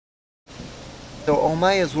So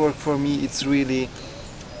Homaya's work for me, it's really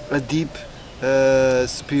a deep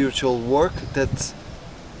spiritual work that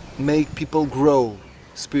make people grow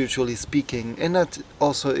spiritually speaking, and not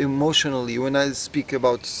also emotionally. When I speak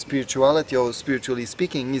about spirituality or spiritually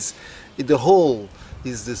speaking, is the whole,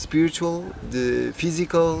 is the spiritual, the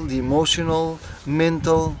physical, the emotional,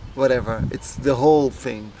 mental, whatever. It's the whole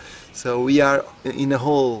thing. So we are in a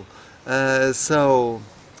whole. So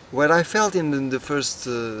what I felt in the first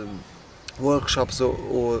workshops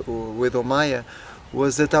or with Omaya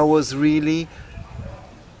was that I was really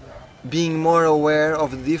being more aware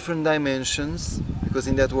of the different dimensions, because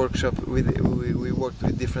in that workshop we worked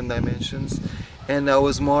with different dimensions, and I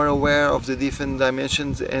was more aware of the different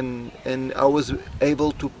dimensions, and I was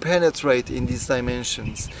able to penetrate in these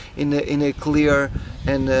dimensions in a clear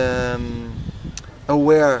and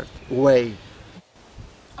aware way.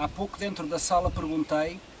 Há pouco dentro da sala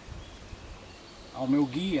perguntei ao meu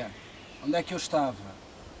guia onde é que eu estava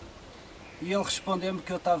e ele respondeu-me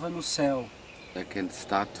que eu estava no céu. I can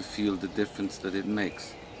start to feel the difference that it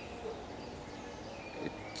makes.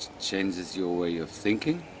 It changes your way of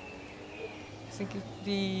thinking. I think it would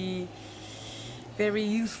be very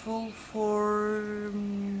useful for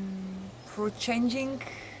changing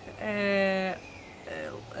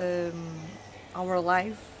our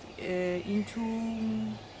life into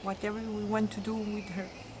whatever we want to do with her.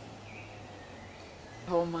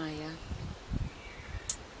 Homaya,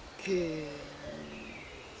 que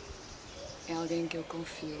é alguém que eu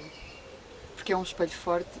confio, porque é um espelho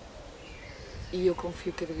forte e eu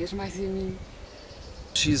confio cada vez mais em mim.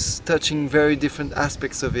 She's touching very different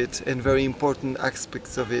aspects of it and very important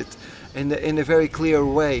aspects of it in a very clear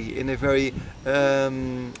way, in a very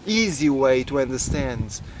easy way to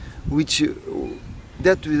understand. What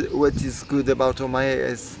is good about Homaya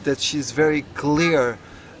is that she's very clear,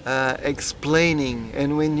 explaining,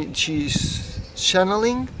 and when she's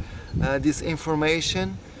channeling this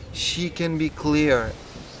information, she can be clear.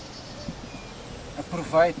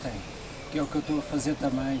 Aproveitem, que é o que eu estou a fazer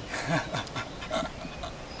também.